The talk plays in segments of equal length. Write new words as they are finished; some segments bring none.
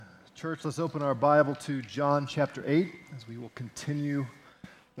Church, let's open our Bible to John chapter 8 as we will continue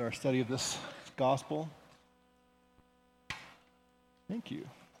our study of this gospel. Thank you.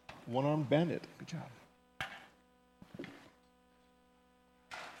 One-armed bandit. Good job. This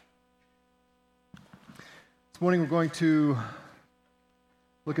morning we're going to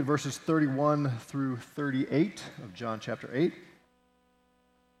look at verses 31 through 38 of John chapter 8.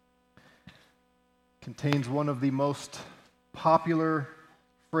 Contains one of the most popular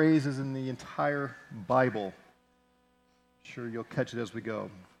phrases in the entire Bible. I'm sure you'll catch it as we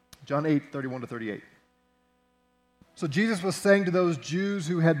go. John 8, 31 to 38. So Jesus was saying to those Jews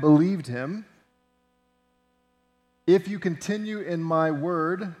who had believed him, "If you continue in my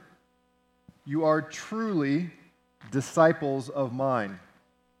word, you are truly disciples of mine,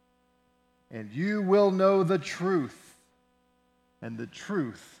 and you will know the truth, and the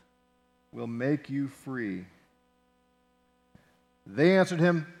truth will make you free." They answered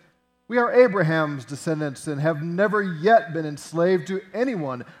him, "We are Abraham's descendants and have never yet been enslaved to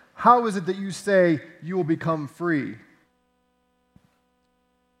anyone. How is it that you say you will become free?"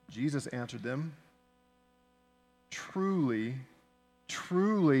 Jesus answered them, "Truly,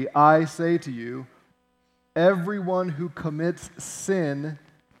 truly, I say to you, everyone who commits sin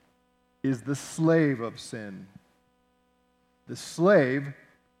is the slave of sin. The slave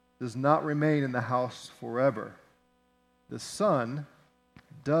does not remain in the house forever. The Son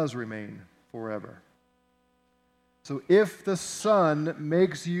does remain forever. So if the Son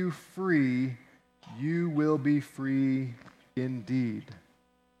makes you free, you will be free indeed.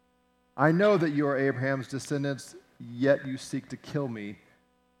 I know that you are Abraham's descendants, yet you seek to kill me,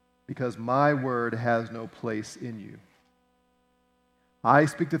 because my word has no place in you. I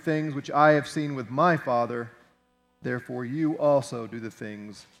speak the things which I have seen with my Father, therefore you also do the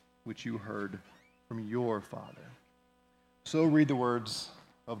things which you heard from your father." So read the words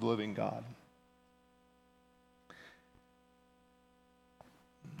of the living God.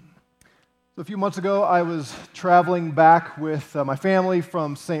 So a few months ago, I was traveling back with my family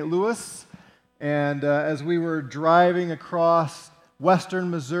from St. Louis, and as we were driving across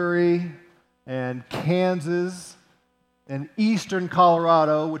western Missouri and Kansas and eastern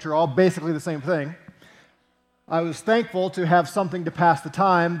Colorado, which are all basically the same thing, I was thankful to have something to pass the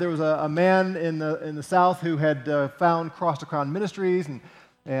time. There was a man in the South who had found Cross to Crown Ministries,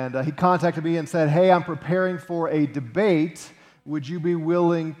 and he contacted me and said, "Hey, I'm preparing for a debate. Would you be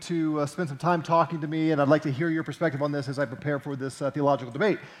willing to spend some time talking to me, and I'd like to hear your perspective on this as I prepare for this theological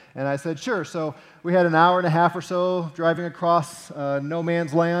debate?" And I said, "Sure." So we had an hour and a half or so driving across no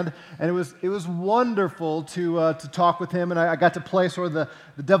man's land, and it was wonderful to talk with him, and I got to play sort of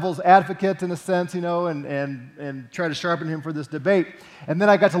the devil's advocate in a sense, and try to sharpen him for this debate. And then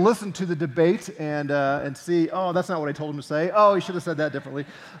I got to listen to the debate and see, oh, that's not what I told him to say. Oh, he should have said that differently.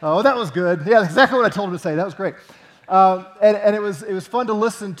 Oh, that was good. Yeah, exactly what I told him to say. That was great. And it was fun to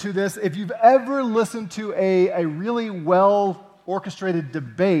listen to this. If you've ever listened to a really well-orchestrated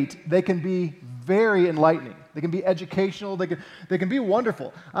debate, they can be very enlightening. They can be educational. They can be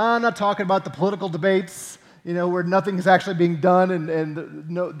wonderful. I'm not talking about the political debates, where nothing is actually being done and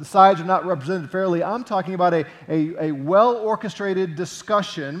the sides are not represented fairly. I'm talking about a well-orchestrated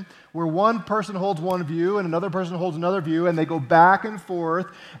discussion where one person holds one view and another person holds another view, and they go back and forth,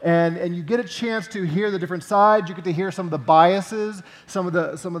 and you get a chance to hear the different sides. You get to hear some of the biases, some of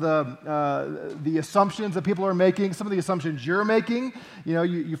the assumptions that people are making, some of the assumptions you're making.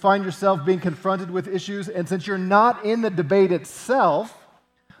 You find yourself being confronted with issues, and since you're not in the debate itself,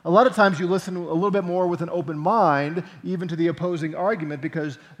 a lot of times you listen a little bit more with an open mind, even to the opposing argument,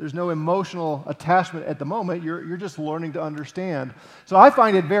 because there's no emotional attachment at the moment. You're just learning to understand. So I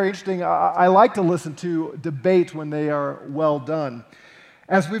find it very interesting. I like to listen to debates when they are well done.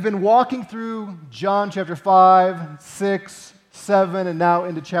 As we've been walking through John chapter 5, 6, 7, and now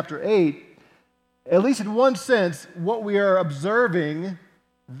into chapter 8, at least in one sense, what we are observing,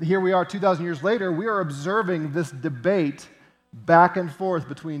 here we are 2,000 years later, we are observing this debate back and forth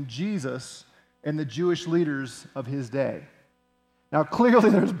between Jesus and the Jewish leaders of his day. Now, clearly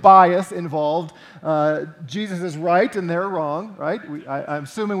there's bias involved. Jesus is right and they're wrong, right? I'm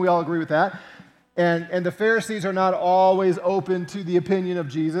assuming we all agree with that. And the Pharisees are not always open to the opinion of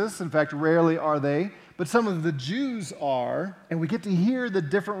Jesus. In fact, rarely are they. But some of the Jews are, and we get to hear the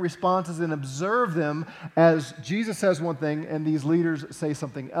different responses and observe them as Jesus says one thing and these leaders say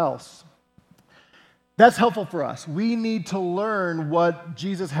something else. That's helpful for us. We need to learn what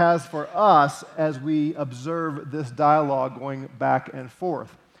Jesus has for us as we observe this dialogue going back and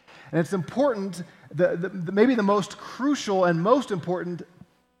forth. And it's important, maybe the most crucial and most important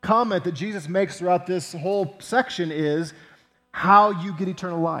comment that Jesus makes throughout this whole section is how you get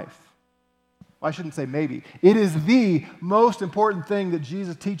eternal life. I shouldn't say maybe. It is the most important thing that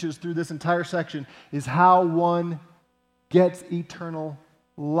Jesus teaches through this entire section is how one gets eternal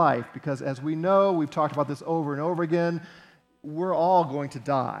life. Because as we know, we've talked about this over and over again, we're all going to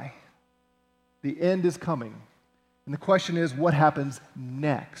die. The end is coming. And the question is, what happens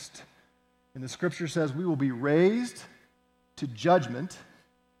next? And the scripture says we will be raised to judgment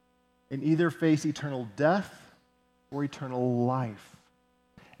and either face eternal death or eternal life.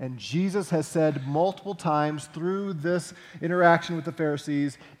 And Jesus has said multiple times through this interaction with the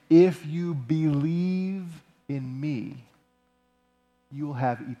Pharisees, if you believe in me, you will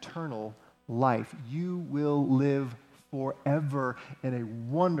have eternal life. You will live forever in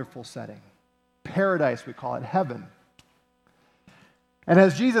a wonderful setting. Paradise, we call it, heaven. And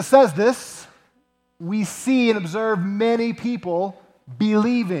as Jesus says this, we see and observe many people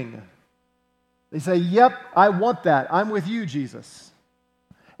believing. They say, yep, I want that. I'm with you, Jesus.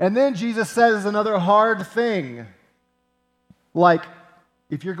 And then Jesus says another hard thing, like,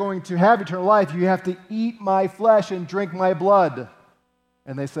 if you're going to have eternal life, you have to eat my flesh and drink my blood.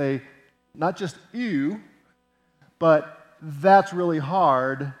 And they say, not just you, but that's really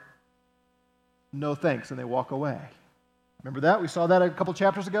hard. No thanks. And they walk away. Remember that? We saw that a couple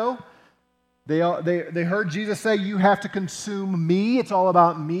chapters ago. They heard Jesus say, you have to consume me. It's all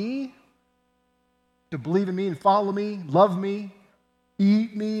about me. To believe in me and follow me, love me.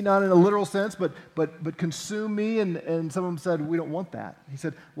 Eat me, not in a literal sense, but consume me. And some of them said, we don't want that. He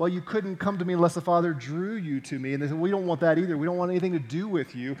said, well, you couldn't come to me unless the Father drew you to me. And they said, we don't want that either. We don't want anything to do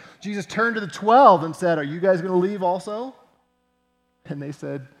with you. Jesus turned to the 12 and said, are you guys going to leave also? And they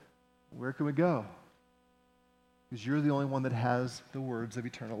said, where can we go? Because you're the only one that has the words of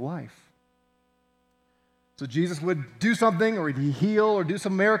eternal life. So Jesus would do something, or he'd heal, or do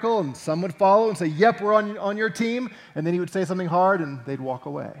some miracle, and some would follow and say, yep, we're on your team. And then he would say something hard, and they'd walk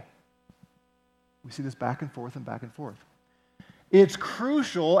away. We see this back and forth and back and forth. It's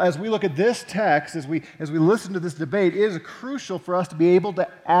crucial, as we look at this text, as we listen to this debate, it is crucial for us to be able to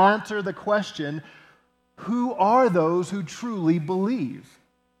answer the question, who are those who truly believe?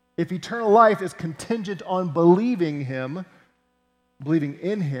 If eternal life is contingent on believing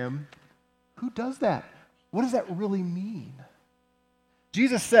in him, who does that? What does that really mean?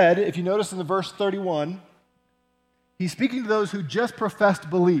 Jesus said, if you notice in the verse 31, he's speaking to those who just professed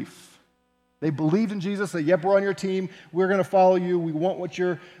belief. They believed in Jesus, said, yep, we're on your team, we're going to follow you, we want what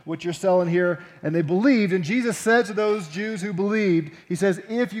you're selling here. And they believed, and Jesus said to those Jews who believed, he says,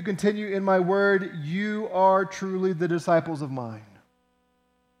 if you continue in my word, you are truly the disciples of mine.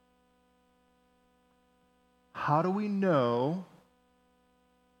 How do we know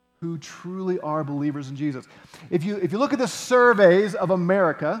who truly are believers in Jesus? If you look at the surveys of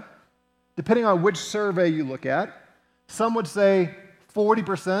America, depending on which survey you look at, some would say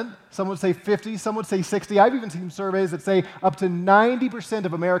 40%, some would say 50%, some would say 60%. I've even seen surveys that say up to 90%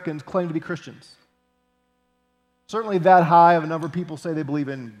 of Americans claim to be Christians. Certainly that high of a number of people say they believe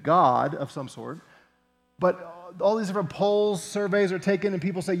in God of some sort. But all these different polls, surveys are taken, and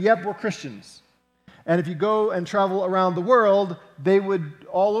people say, yep, we're Christians. And if you go and travel around the world,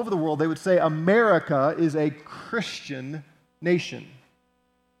 all over the world, they would say America is a Christian nation.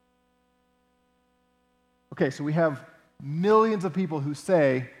 Okay, so we have millions of people who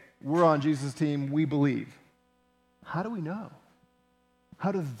say, we're on Jesus' team, we believe. How do we know?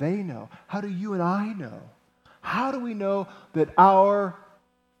 How do they know? How do you and I know? How do we know that our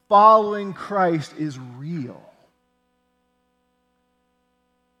following Christ is real?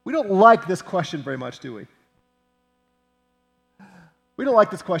 We don't like this question very much, do we? We don't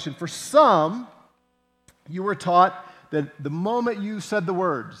like this question. For some, you were taught that the moment you said the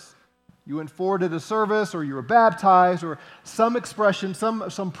words, you went forward to the service, or you were baptized, or some expression,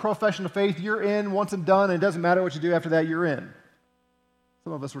 some profession of faith, you're in once and done, and it doesn't matter what you do after that, you're in.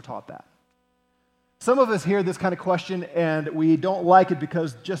 Some of us were taught that. Some of us hear this kind of question, and we don't like it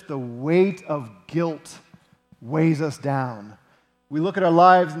because just the weight of guilt weighs us down. We look at our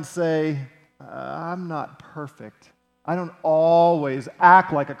lives and say, I'm not perfect. I don't always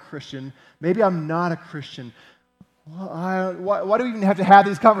act like a Christian. Maybe I'm not a Christian. Well, why do we even have to have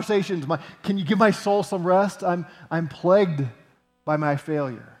these conversations? Can you give my soul some rest? I'm plagued by my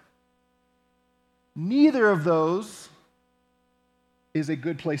failure. Neither of those is a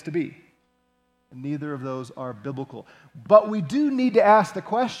good place to be. Neither of those are biblical. But we do need to ask the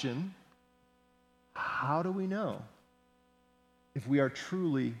question, how do we know if we are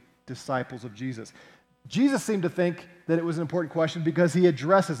truly disciples of Jesus? Jesus seemed to think that it was an important question because he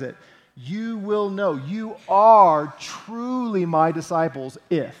addresses it. You will know. You are truly my disciples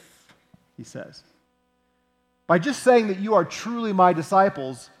if, he says. By just saying that you are truly my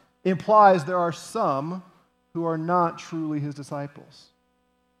disciples, implies there are some who are not truly his disciples.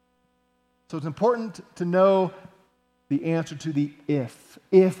 So it's important to know the answer to the if.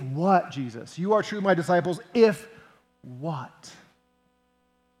 If what, Jesus? You are truly my disciples, if what?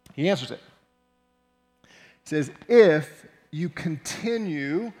 He answers it. He says, if you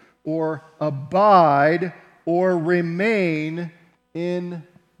continue or abide or remain in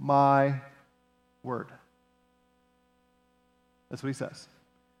my word. That's what he says.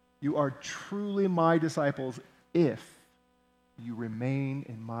 You are truly my disciples if you remain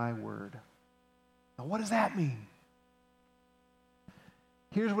in my word. Now, what does that mean?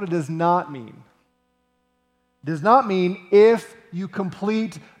 Here's what it does not mean. It does not mean if you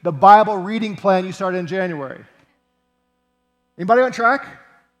complete the Bible reading plan you started in January. Anybody on track?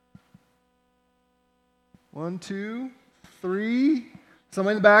 1, 2, 3.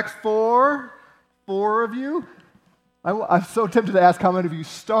 Somebody in the back, 4. 4 of you. I'm so tempted to ask how many of you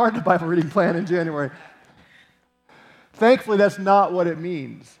started the Bible reading plan in January. Thankfully, that's not what it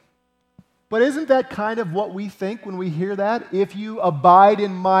means. But isn't that kind of what we think when we hear that? If you abide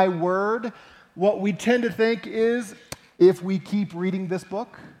in my word, what we tend to think is if we keep reading this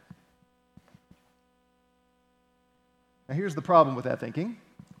book. Now, here's the problem with that thinking.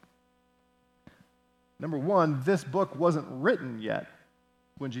 Number one, this book wasn't written yet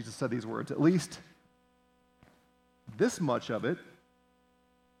when Jesus said these words. At least this much of it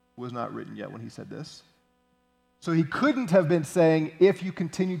was not written yet when he said this. So he couldn't have been saying, if you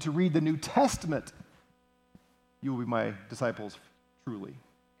continue to read the New Testament, you will be my disciples truly.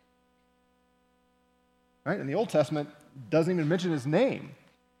 Right? And the Old Testament doesn't even mention his name,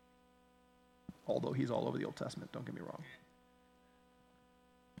 although he's all over the Old Testament, don't get me wrong.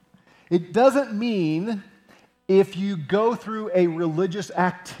 It doesn't mean if you go through a religious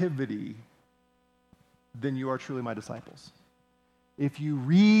activity, then you are truly my disciples. If you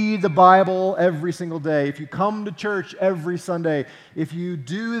read the Bible every single day, if you come to church every Sunday, if you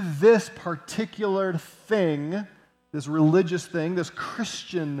do this particular thing, this religious thing, this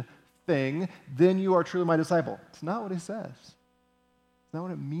Christian thing, then you are truly my disciple. It's not what he says. It's not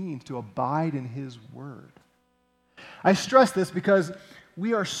what it means to abide in his word. I stress this because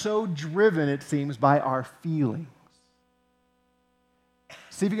we are so driven, it seems, by our feelings.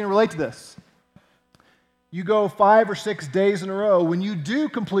 See if you can relate to this. You go 5 or 6 days in a row. When you do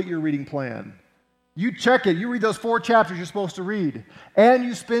complete your reading plan, you check it. You read those 4 chapters you're supposed to read. And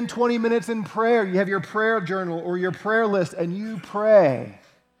you spend 20 minutes in prayer. You have your prayer journal or your prayer list, and you pray.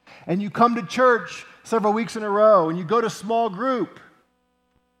 And you come to church several weeks in a row, and you go to small group.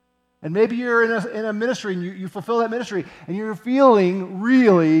 And maybe you're in a ministry, and you fulfill that ministry, and you're feeling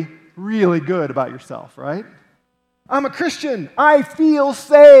really, really good about yourself, right? I'm a Christian. I feel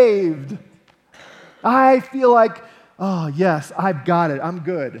saved. I feel like, oh, yes, I've got it. I'm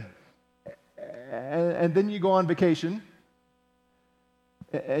good. And then you go on vacation,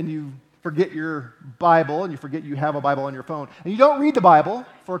 and you forget your Bible, and you forget you have a Bible on your phone. And you don't read the Bible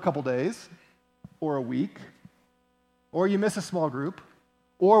for a couple days, or a week, or you miss a small group,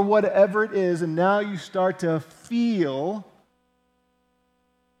 or whatever it is, and now you start to feel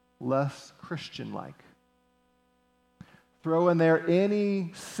less Christian-like. Throw in there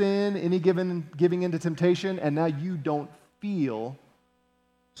any sin, any giving into temptation, and now you don't feel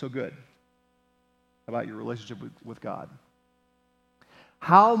so good about your relationship with God.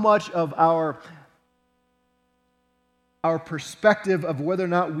 How much of our perspective of whether or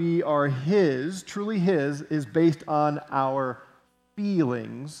not we are his, truly his, is based on our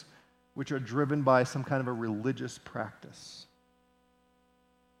feelings, which are driven by some kind of a religious practice.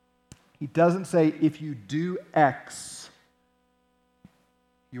 He doesn't say, if you do X,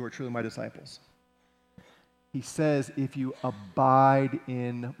 you are truly my disciples. He says, if you abide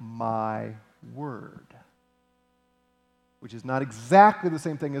in my word, which is not exactly the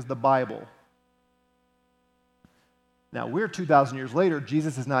same thing as the Bible. Now, we're 2,000 years later.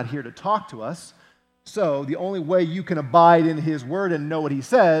 Jesus is not here to talk to us. So the only way you can abide in his word and know what he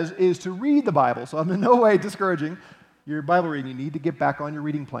says is to read the Bible. So I'm in no way discouraging your Bible reading. You need to get back on your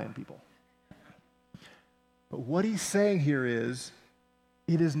reading plan, people. But what he's saying here is,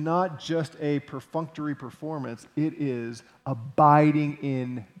 it is not just a perfunctory performance. It is abiding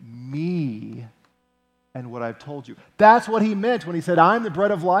in me and what I've told you. That's what he meant when he said, I'm the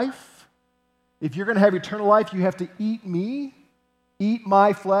bread of life. If you're going to have eternal life, you have to eat me, eat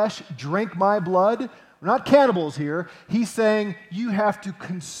my flesh, drink my blood. We're not cannibals here. He's saying you have to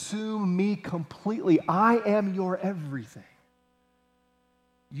consume me completely. I am your everything.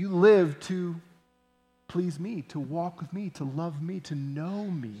 You live to please me, to walk with me, to love me, to know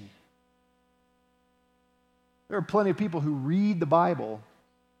me. There are plenty of people who read the Bible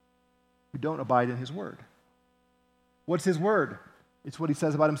who don't abide in his word. What's his word? It's what he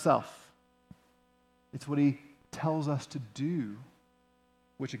says about himself. It's what he tells us to do,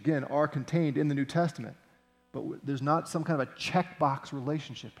 which again are contained in the New Testament. But there's not some kind of a checkbox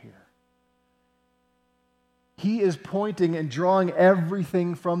relationship here. He is pointing and drawing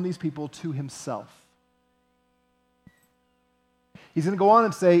everything from these people to himself. He's going to go on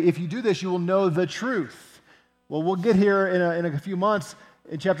and say, if you do this, you will know the truth. Well, we'll get here in a few months.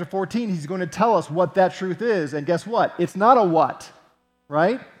 In chapter 14, he's going to tell us what that truth is. And guess what? It's not a what,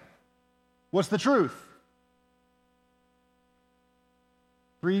 right? What's the truth?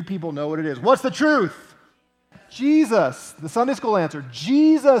 3 people know what it is. What's the truth? Jesus. The Sunday school answer.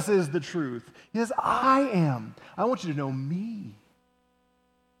 Jesus is the truth. He says, I am. I want you to know me,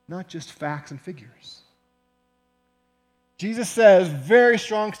 not just facts and figures. Jesus says, very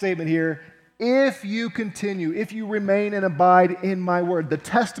strong statement here, if you continue, if you remain and abide in my word, the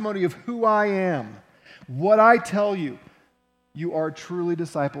testimony of who I am, what I tell you, you are truly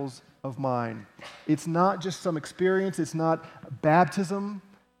disciples of mine. It's not just some experience. It's not baptism.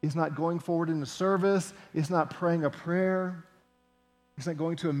 It's not going forward in the service. It's not praying a prayer. It's not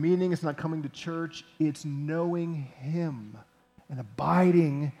going to a meeting. It's not coming to church. It's knowing him and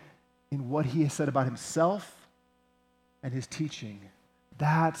abiding in what he has said about himself and his teaching.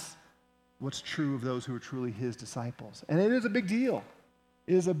 That's what's true of those who are truly his disciples. And it is a big deal.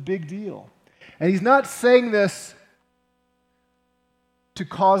 It is a big deal. And he's not saying this to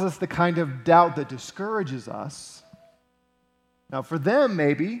cause us the kind of doubt that discourages us. Now, for them,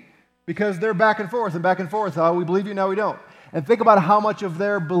 maybe, because they're back and forth and back and forth. Oh, we believe you, now we don't. And think about how much of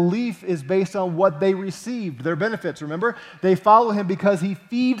their belief is based on what they received, their benefits, remember? They follow him because he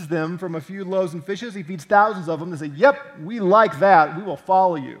feeds them from a few loaves and fishes. He feeds thousands of them. They say, yep, we like that. We will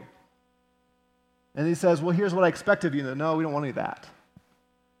follow you. And he says, well, here's what I expect of you. And no, we don't want any of that.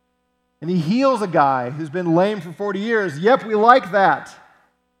 And he heals a guy who's been lame for 40 years. Yep, we like that.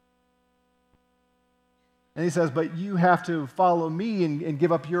 And he says, but you have to follow me and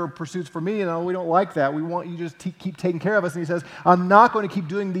give up your pursuits for me. And no, we don't like that. We want you to just keep taking care of us. And he says, I'm not going to keep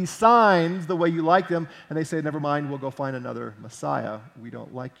doing these signs the way you like them. And they say, never mind, we'll go find another Messiah. We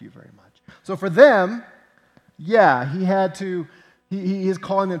don't like you very much. So for them, yeah, he is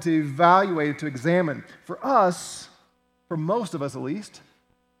calling them to evaluate, to examine. For us, for most of us at least,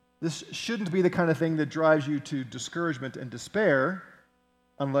 this shouldn't be the kind of thing that drives you to discouragement and despair,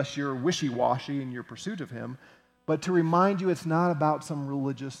 unless you're wishy-washy in your pursuit of him, but to remind you it's not about some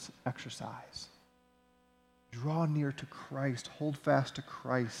religious exercise. Draw near to Christ, hold fast to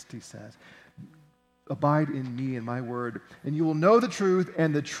Christ, he says. Abide in me and my word, and you will know the truth,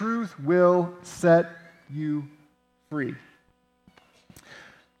 and the truth will set you free.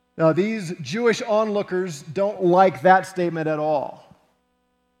 Now, these Jewish onlookers don't like that statement at all.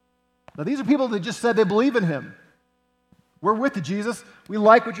 Now, these are people that just said they believe in him. We're with you, Jesus. We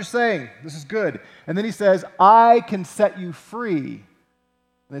like what you're saying. This is good. And then he says, I can set you free. And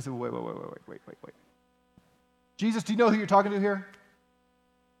they said, wait. Jesus, do you know who you're talking to here?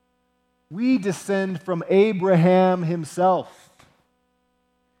 We descend from Abraham himself.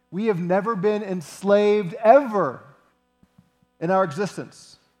 We have never been enslaved ever in our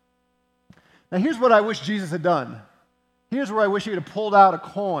existence. Now, here's what I wish Jesus had done. Here's where I wish he would have pulled out a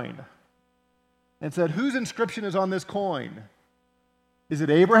coin and said, whose inscription is on this coin? Is it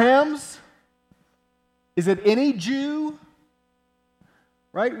Abraham's? Is it any Jew?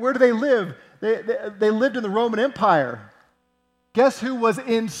 Right? Where do they live? They lived in the Roman Empire. Guess who was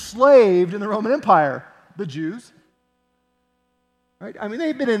enslaved in the Roman Empire? The Jews. Right? I mean,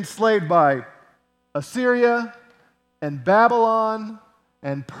 they've been enslaved by Assyria and Babylon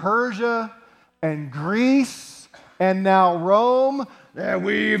and Persia and Greece and now Rome. And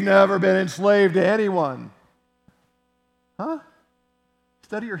we've never been enslaved to anyone. Huh?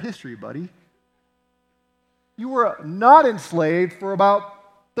 Study your history, buddy. You were not enslaved for about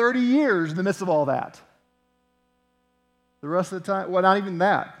 30 years in the midst of all that. The rest of the time, well, not even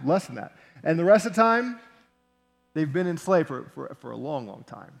that, less than that. And the rest of the time, they've been enslaved for a long, long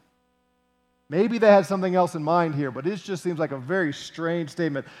time. Maybe they had something else in mind here, but it just seems like a very strange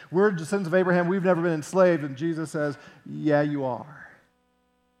statement. We're descendants of Abraham, we've never been enslaved, and Jesus says, yeah, you are.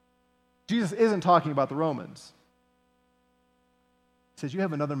 Jesus isn't talking about the Romans. He says, you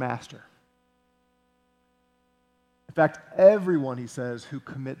have another master. In fact, everyone, he says, who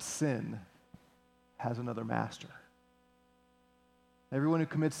commits sin has another master. Everyone who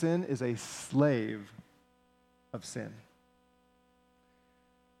commits sin is a slave of sin.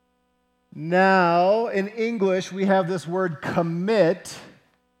 Now, in English, we have this word commit,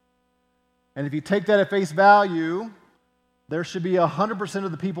 and if you take that at face value, there should be 100%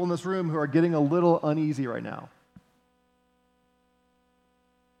 of the people in this room who are getting a little uneasy right now.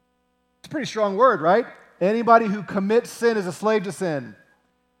 It's a pretty strong word, right? Anybody who commits sin is a slave to sin.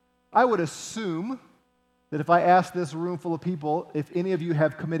 I would assume that if I asked this room full of people if any of you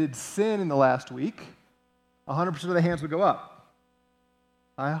have committed sin in the last week, 100% of the hands would go up.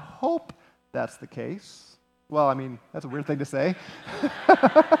 I hope that's the case. Well, I mean, that's a weird thing to say.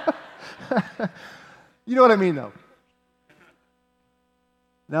 You know what I mean, though.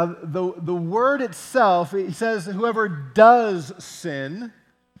 Now, the word itself, it says whoever does sin,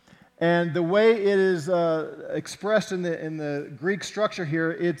 and the way it is expressed in the Greek structure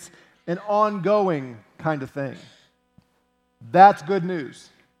here, it's an ongoing kind of thing. That's good news.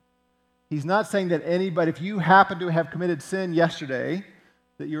 He's not saying that anybody, if you happen to have committed sin yesterday,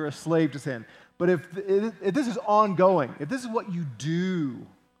 that you're a slave to sin. But if this is ongoing, if this is what you do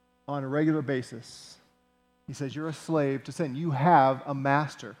on a regular basis, he says you're a slave to sin. You have a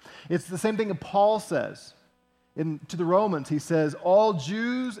master. It's the same thing that Paul says. To the Romans, he says, all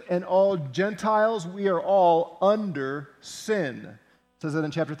Jews and all Gentiles, we are all under sin. It says that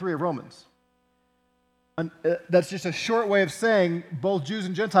in chapter 3 of Romans. And that's just a short way of saying both Jews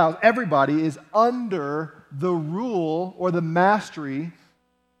and Gentiles, everybody is under the rule or the mastery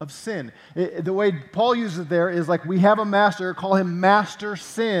of sin. The way Paul uses it there is like we have a master, call him Master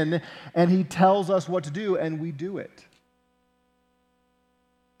Sin, and he tells us what to do, and we do it.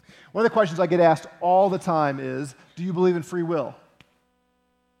 One of the questions I get asked all the time is, do you believe in free will?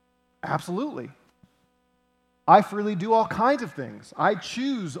 Absolutely. I freely do all kinds of things. I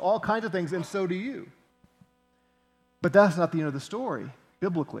choose all kinds of things, and so do you. But that's not the end of the story,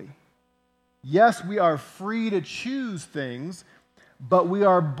 biblically. Yes, we are free to choose things, but we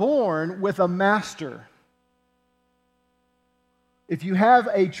are born with a master. If you have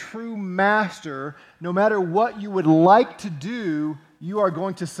a true master, no matter what you would like to do, you are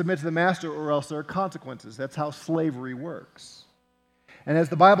going to submit to the master or else there are consequences. That's how slavery works. And as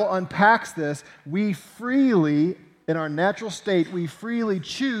the Bible unpacks this, we freely, in our natural state, we freely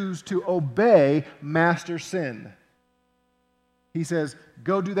choose to obey Master Sin. He says,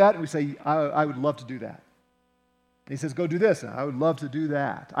 go do that, and we say, I would love to do that. And he says, go do this, and I would love to do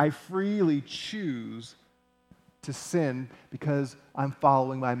that. I freely choose to sin because I'm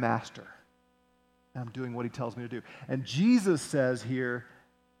following my master. I'm doing what he tells me to do. And Jesus says here,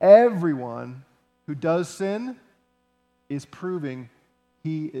 everyone who does sin is proving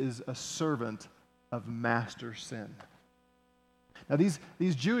he is a servant of Master Sin. Now, these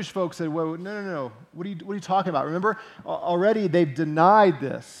Jewish folks said, well, no. What are you talking about? Remember, already they've denied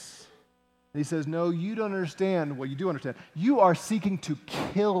this. And he says, no, you don't understand. Well, you do understand. You are seeking to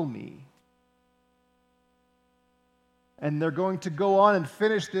kill me. And they're going to go on and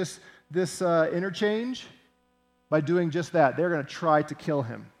finish this interchange by doing just that. They're going to try to kill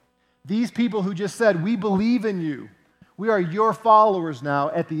him. These people who just said, we believe in you, we are your followers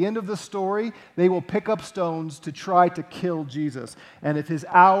now, at the end of the story, they will pick up stones to try to kill Jesus. And if his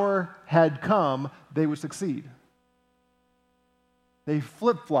hour had come, they would succeed. They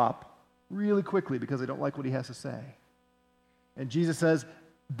flip-flop really quickly because they don't like what he has to say. And Jesus says,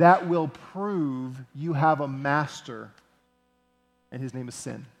 that will prove you have a master, and his name is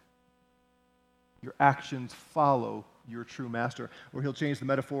sin. Your actions follow your true master. Or he'll change the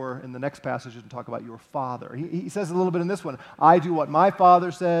metaphor in the next passage and talk about your father. He says a little bit in this one, I do what my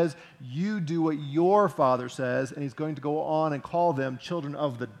father says, you do what your father says, and he's going to go on and call them children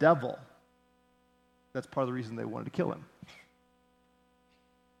of the devil. That's part of the reason they wanted to kill him.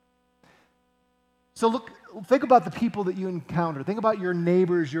 So think about the people that you encounter. Think about your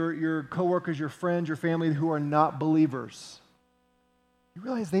neighbors, your coworkers, your friends, your family who are not believers. You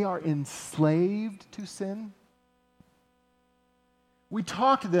realize they are enslaved to sin? We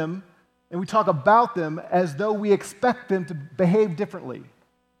talk to them and we talk about them as though we expect them to behave differently.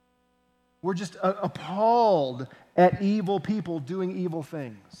 We're just appalled at evil people doing evil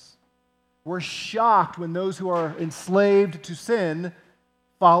things. We're shocked when those who are enslaved to sin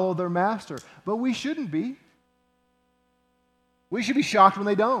follow their master. But we shouldn't be. We should be shocked when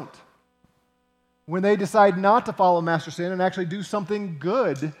they don't. When they decide not to follow Master Sin and actually do something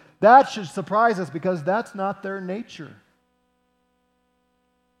good, that should surprise us because that's not their nature.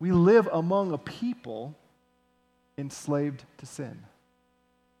 We live among a people enslaved to sin.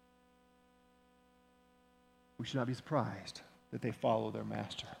 We should not be surprised that they follow their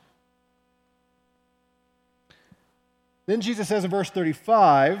master. Then Jesus says in verse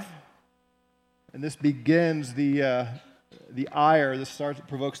 35, and this begins the ire,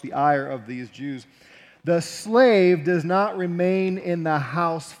 provokes the ire of these Jews. The slave does not remain in the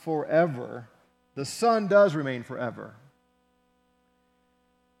house forever. The son does remain forever.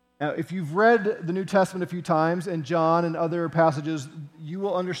 Now, if you've read the New Testament a few times, and John and other passages, you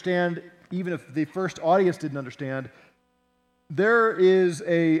will understand, even if the first audience didn't understand, there is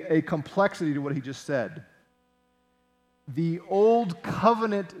a complexity to what he just said. The old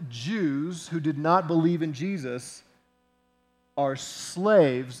covenant Jews who did not believe in Jesus are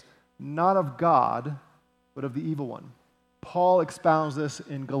slaves, not of God, but of the evil one. Paul expounds this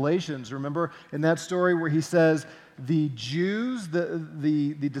in Galatians. Remember in that story where he says the Jews,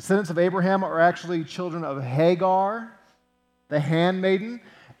 the descendants of Abraham, are actually children of Hagar, the handmaiden,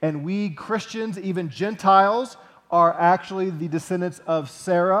 and we Christians, even Gentiles, are actually the descendants of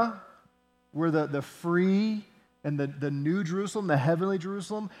Sarah. We're the free and the new Jerusalem, the heavenly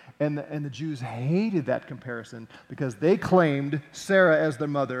Jerusalem, and the Jews hated that comparison because they claimed Sarah as their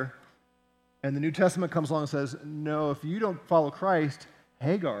mother. And the New Testament comes along and says, no, if you don't follow Christ,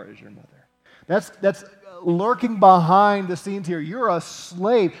 Hagar is your mother. That's lurking behind the scenes here. You're a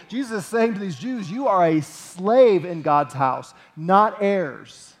slave. Jesus is saying to these Jews, you are a slave in God's house, not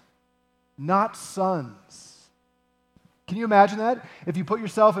heirs, not sons. Can you imagine that? If you put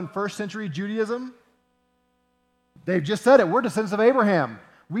yourself in first century Judaism, they've just said it. We're descendants of Abraham.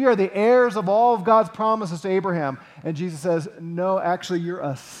 We are the heirs of all of God's promises to Abraham. And Jesus says, no, actually, you're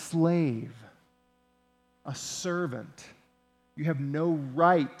a slave, a servant. You have no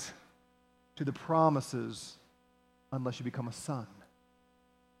right to the promises unless you become a son.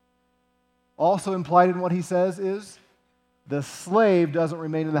 Also implied in what he says is the slave doesn't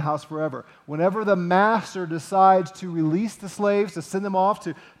remain in the house forever. Whenever the master decides to release the slaves, to send them off,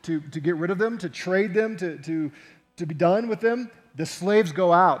 to get rid of them, to trade them, to be done with them, the slaves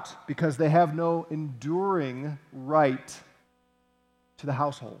go out because they have no enduring right to the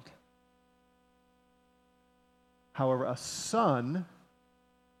household. However, a son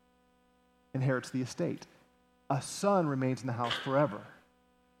inherits the estate. A son remains in the house forever.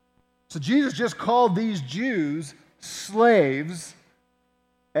 So Jesus just called these Jews slaves,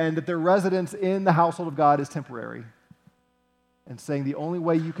 and that their residence in the household of God is temporary, and saying the only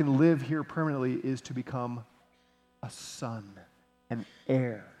way you can live here permanently is to become a son, an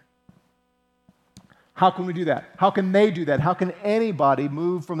heir. How can we do that? How can they do that? How can anybody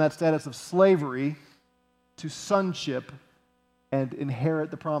move from that status of slavery to sonship and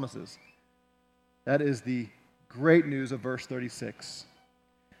inherit the promises? That is the great news of verse 36.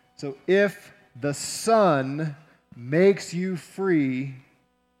 So if the Son makes you free,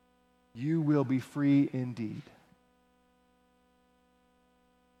 you will be free indeed.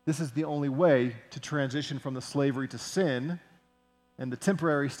 This is the only way to transition from the slavery to sin and the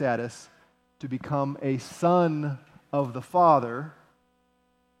temporary status to become a son of the Father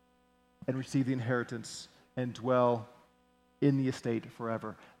and receive the inheritance and dwell in the estate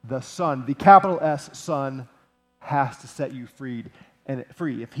forever. The Son, the capital S Son, has to set you free.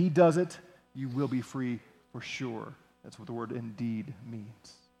 If He does it, you will be free for sure. That's what the word indeed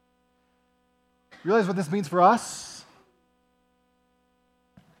means. Realize what this means for us?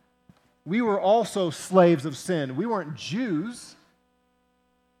 We were also slaves of sin. We weren't Jews,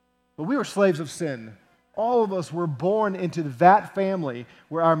 but we were slaves of sin. All of us were born into that family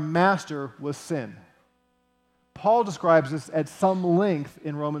where our master was sin. Paul describes this at some length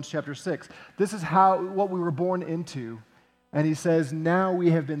in Romans chapter 6. This is what we were born into, and he says, now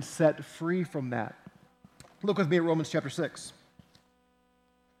we have been set free from that. Look with me at Romans chapter 6.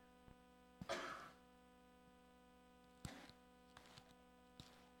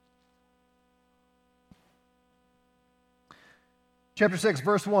 Chapter 6,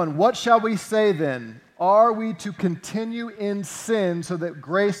 verse 1, what shall we say then? Are we to continue in sin so that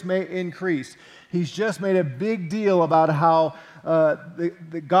grace may increase? He's just made a big deal about how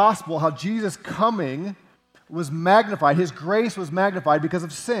the gospel, how Jesus' coming was magnified. His grace was magnified because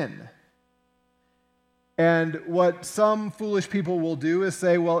of sin. And what some foolish people will do is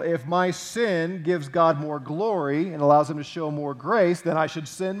say, well, if my sin gives God more glory and allows Him to show more grace, then I should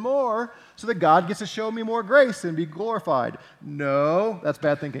sin more so that God gets to show me more grace and be glorified. No, that's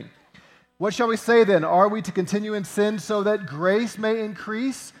bad thinking. What shall we say then? Are we to continue in sin so that grace may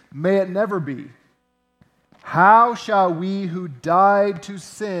increase? May it never be. How shall we who died to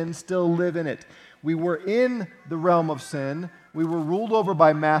sin still live in it? We were in the realm of sin. We were ruled over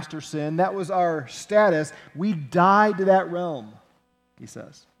by master sin. That was our status. We died to that realm, he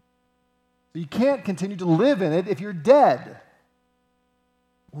says. So you can't continue to live in it if you're dead.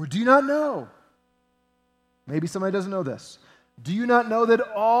 Or do you not know? Maybe somebody doesn't know this. Do you not know that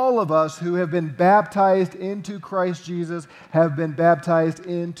all of us who have been baptized into Christ Jesus have been baptized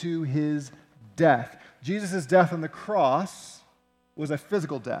into His death? Jesus' death on the cross was a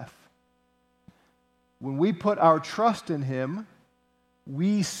physical death. When we put our trust in Him,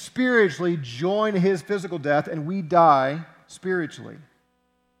 we spiritually join his physical death and we die spiritually.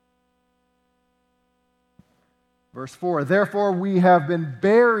 Verse 4, therefore we have been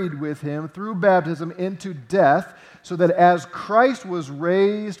buried with him through baptism into death, so that as Christ was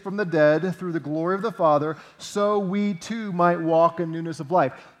raised from the dead through the glory of the Father, so we too might walk in newness of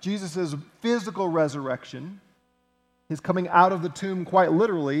life. Jesus' physical resurrection, his coming out of the tomb quite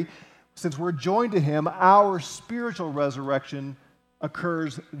literally, since we're joined to him, our spiritual resurrection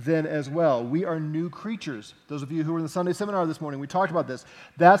occurs then as well. We are new creatures. Those of you who were in the Sunday seminar this morning, we talked about this.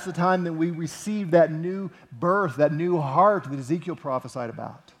 That's the time that we receive that new birth, that new heart that Ezekiel prophesied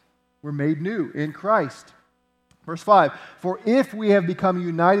about. We're made new in Christ. Verse 5, for if we have become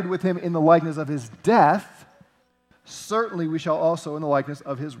united with him in the likeness of his death, certainly we shall also in the likeness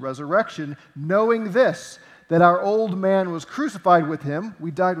of his resurrection, knowing this, that our old man was crucified with him,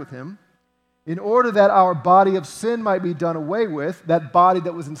 we died with him, in order that our body of sin might be done away with, that body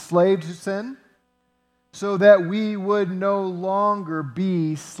that was enslaved to sin, so that we would no longer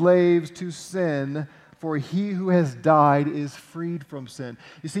be slaves to sin, for he who has died is freed from sin.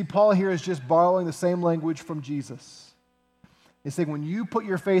 You see, Paul here is just borrowing the same language from Jesus. He's saying when you put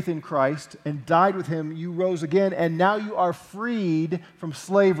your faith in Christ and died with him, you rose again, and now you are freed from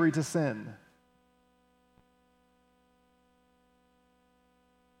slavery to sin.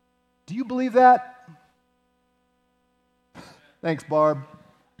 Do you believe that? Thanks, Barb.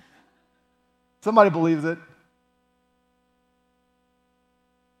 Somebody believes it.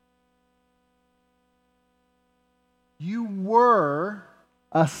 You were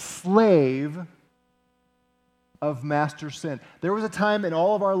a slave of master sin. There was a time in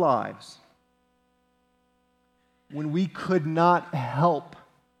all of our lives when we could not help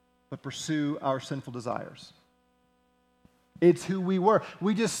but pursue our sinful desires. It's who we were.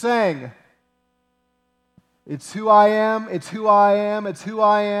 We just sang, it's who I am, it's who I am, it's who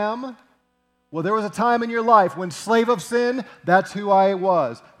I am. Well, there was a time in your life when slave of sin, that's who I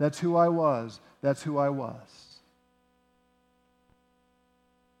was, that's who I was, that's who I was.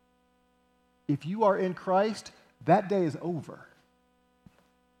 If you are in Christ, that day is over.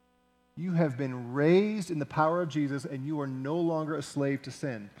 You have been raised in the power of Jesus, and you are no longer a slave to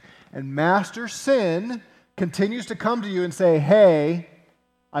sin. And master sin continues to come to you and say, hey,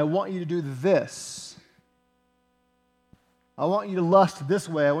 I want you to do this. I want you to lust this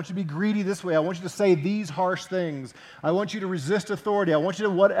way. I want you to be greedy this way. I want you to say these harsh things. I want you to resist authority. I want you to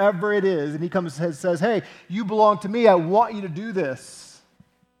whatever it is. And he comes and says, hey, you belong to me. I want you to do this.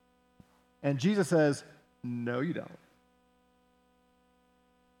 And Jesus says, no, you don't.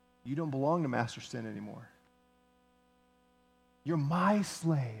 You don't belong to master sin anymore. You're my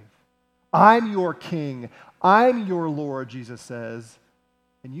slave. I'm your king. I'm your Lord, Jesus says,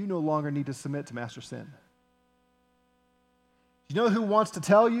 and you no longer need to submit to master sin. Do you know who wants to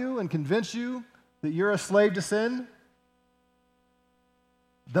tell you and convince you that you're a slave to sin?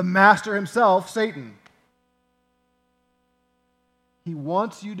 The master himself, Satan. He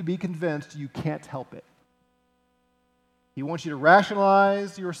wants you to be convinced you can't help it. He wants you to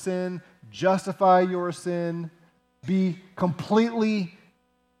rationalize your sin, justify your sin, be completely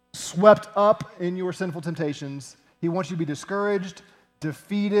swept up in your sinful temptations. He wants you to be discouraged,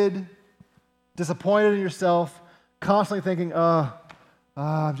 defeated, disappointed in yourself, constantly thinking,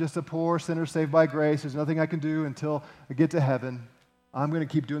 I'm just a poor sinner saved by grace. There's nothing I can do until I get to heaven. I'm going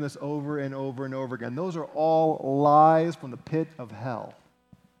to keep doing this over and over and over again. Those are all lies from the pit of hell.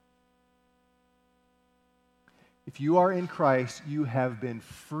 If you are in Christ, you have been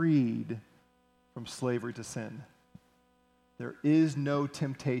freed from slavery to sin. There is no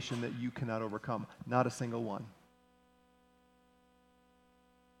temptation that you cannot overcome, not a single one.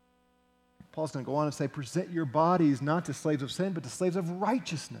 Paul's going to go on and say, present your bodies not to slaves of sin, but to slaves of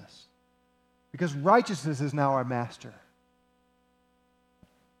righteousness, because righteousness is now our master.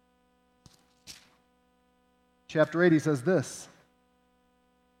 Chapter 8, he says this,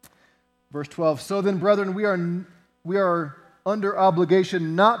 verse 12, so then, brethren, we are under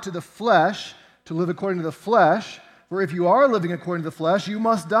obligation not to the flesh, to live according to the flesh, for if you are living according to the flesh, you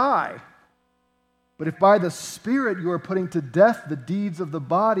must die. But if by the Spirit you are putting to death the deeds of the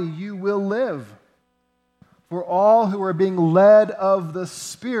body, you will live. For all who are being led of the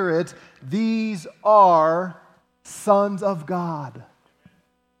Spirit, these are sons of God.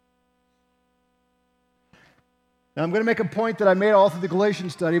 Now, I'm going to make a point that I made all through the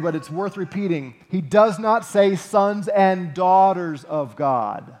Galatians study, but it's worth repeating. He does not say sons and daughters of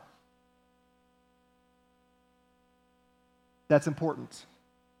God. That's important.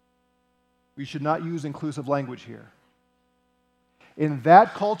 We should not use inclusive language here. In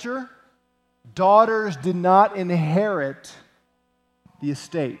that culture, daughters did not inherit the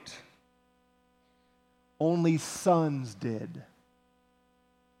estate. Only sons did.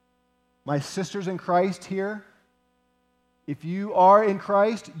 My sisters in Christ here, if you are in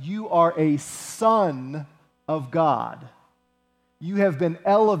Christ, you are a son of God. You have been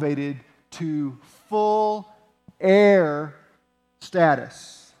elevated to full heir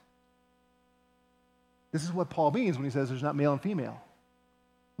status. This is what Paul means when he says there's not male and female.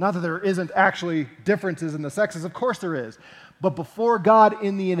 Not that there isn't actually differences in the sexes, of course there is. But before God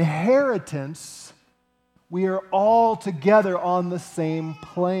in the inheritance, we are all together on the same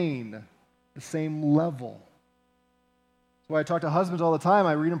plane, the same level. That's why I talk to husbands all the time.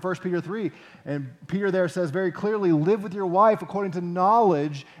 I read in 1 Peter 3, and Peter there says very clearly, live with your wife according to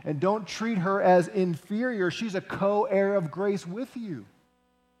knowledge, and don't treat her as inferior. She's a co-heir of grace with you.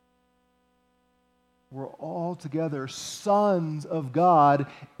 We're all together sons of God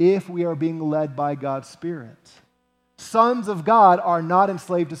if we are being led by God's Spirit. Sons of God are not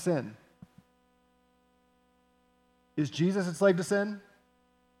enslaved to sin. Is Jesus enslaved to sin?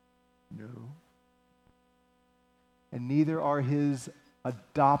 No. And neither are his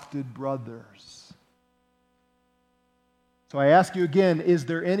adopted brothers. So I ask you again, is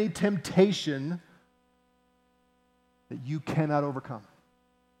there any temptation that you cannot overcome?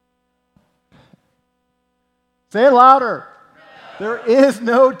 Say it louder. No. There is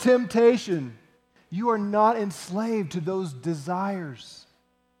no temptation. You are not enslaved to those desires.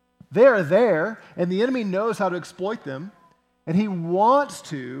 They are there, and the enemy knows how to exploit them, and he wants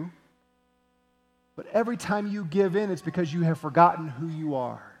to, but every time you give in, it's because you have forgotten who you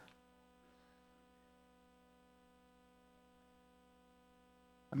are.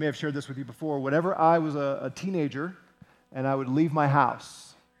 I may have shared this with you before. Whenever I was a teenager and I would leave my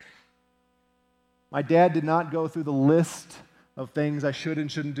house, my dad did not go through the list of things I should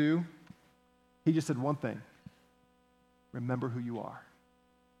and shouldn't do. He just said one thing: remember who you are.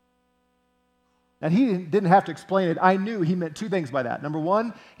 And he didn't have to explain it. I knew he meant two things by that. Number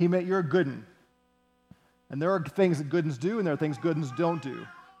one, he meant you're a good one. And there are things that good ones do, and there are things good ones don't do.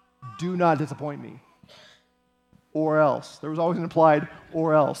 Do not disappoint me. Or else. There was always an implied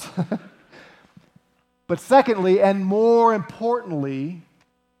or else. But secondly, and more importantly,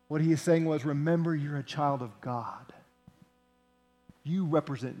 what he is saying was, remember you're a child of God. You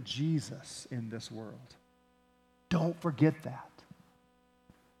represent Jesus in this world. Don't forget that.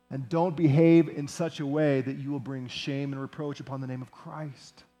 And don't behave in such a way that you will bring shame and reproach upon the name of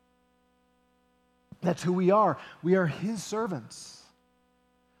Christ. That's who we are. We are his servants.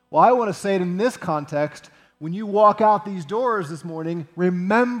 Well, I want to say it in this context. When you walk out these doors this morning,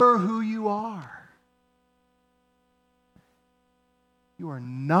 remember who you are. You are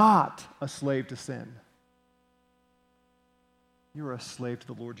not a slave to sin. You are a slave to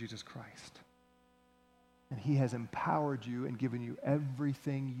the Lord Jesus Christ. And he has empowered you and given you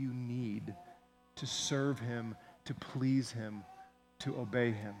everything you need to serve him, to please him, to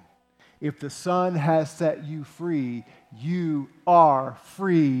obey him. If the Son has set you free, you are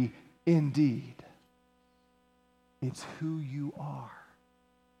free indeed. It's who you are.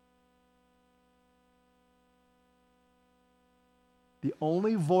 The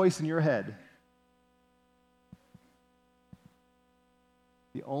only voice in your head,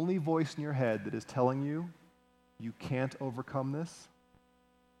 that is telling you you can't overcome this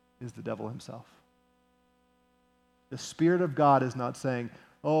is the devil himself. The Spirit of God is not saying,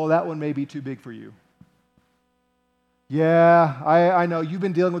 oh, that one may be too big for you. Yeah, I know. You've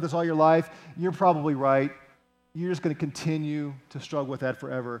been dealing with this all your life. You're probably right. You're just going to continue to struggle with that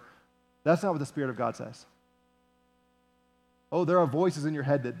forever. That's not what the Spirit of God says. Oh, there are voices in your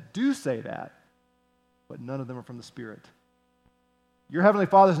head that do say that, but none of them are from the Spirit. Your Heavenly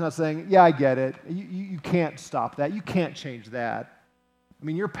Father's not saying, yeah, I get it. You can't stop that. You can't change that. I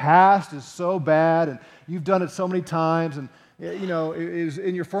mean, your past is so bad, and you've done it so many times, and you know, it was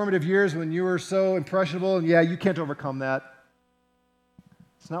in your formative years when you were so impressionable, and yeah, you can't overcome that.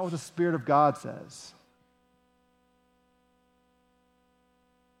 It's not what the Spirit of God says.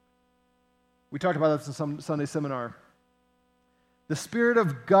 We talked about this in some Sunday seminar. The Spirit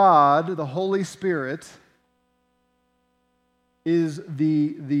of God, the Holy Spirit, is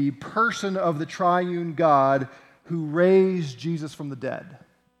the person of the triune God who raised Jesus from the dead.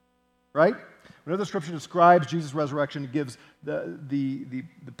 Right? Whenever the Scripture describes Jesus' resurrection, it gives the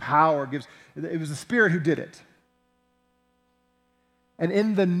power, it was the Spirit who did it. And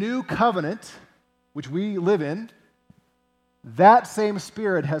in the new covenant, which we live in, that same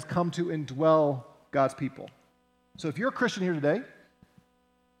Spirit has come to indwell God's people. So if you're a Christian here today,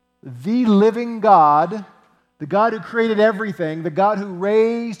 the living God, the God who created everything, the God who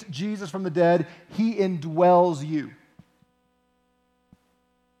raised Jesus from the dead, he indwells you.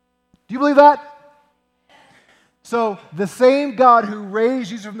 Do you believe that? So the same God who raised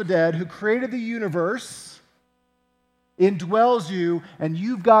Jesus from the dead, who created the universe, indwells you, and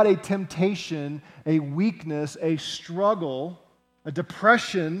you've got a temptation, a weakness, a struggle, a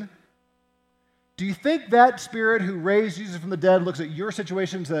depression. Do you think that Spirit who raised Jesus from the dead looks at your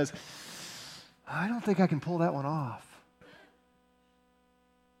situation and says, I don't think I can pull that one off?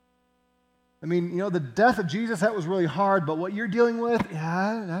 I mean, the death of Jesus, that was really hard, but what you're dealing with,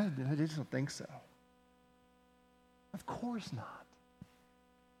 I just don't think so. Of course not.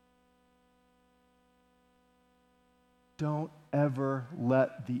 Don't ever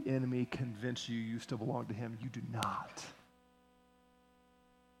let the enemy convince you still belong to him. You do not.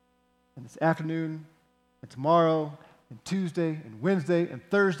 And this afternoon, and tomorrow, and Tuesday, and Wednesday, and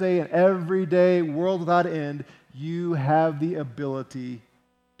Thursday, and every day, world without end, you have the ability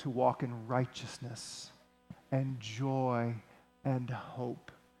to walk in righteousness and joy and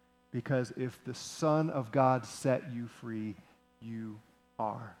hope. Because if the Son of God set you free, you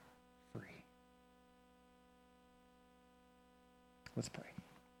are free. Let's pray.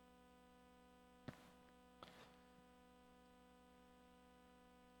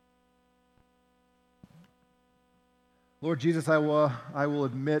 Lord Jesus, I will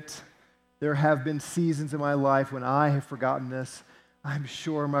admit there have been seasons in my life when I have forgotten this. I'm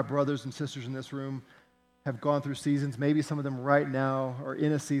sure my brothers and sisters in this room have gone through seasons, maybe some of them right now are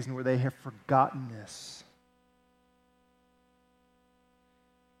in a season where they have forgotten this.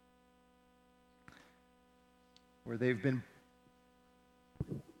 Where they've been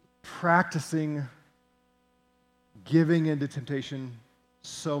practicing giving into temptation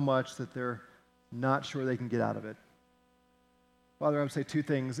so much that they're not sure they can get out of it. Father, I would say two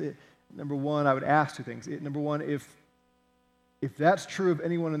things. Number one, I would ask two things. Number one, if that's true of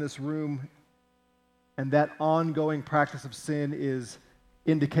anyone in this room, and that ongoing practice of sin is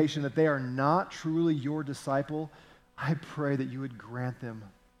indication that they are not truly your disciple, I pray that you would grant them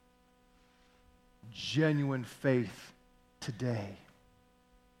genuine faith today.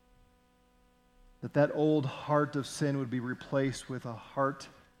 That old heart of sin would be replaced with a heart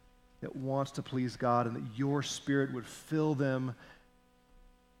that wants to please God, and that your Spirit would fill them,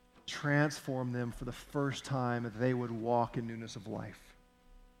 transform them for the first time, that they would walk in newness of life.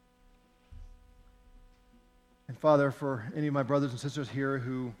 And Father, for any of my brothers and sisters here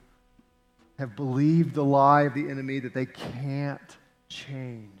who have believed the lie of the enemy that they can't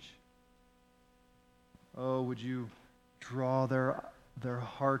change, oh, would you draw their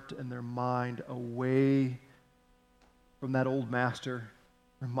heart and their mind away from that old master.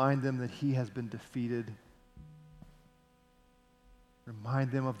 Remind them that he has been defeated.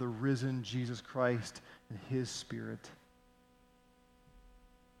 Remind them of the risen Jesus Christ and his Spirit.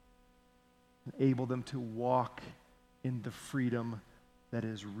 Enable them to walk in the freedom that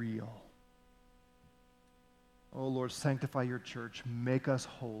is real. Oh Lord, sanctify your church. Make us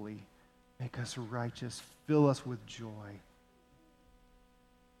holy. Make us righteous. Fill us with joy,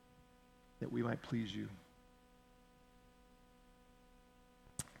 that we might please you.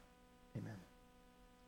 Amen.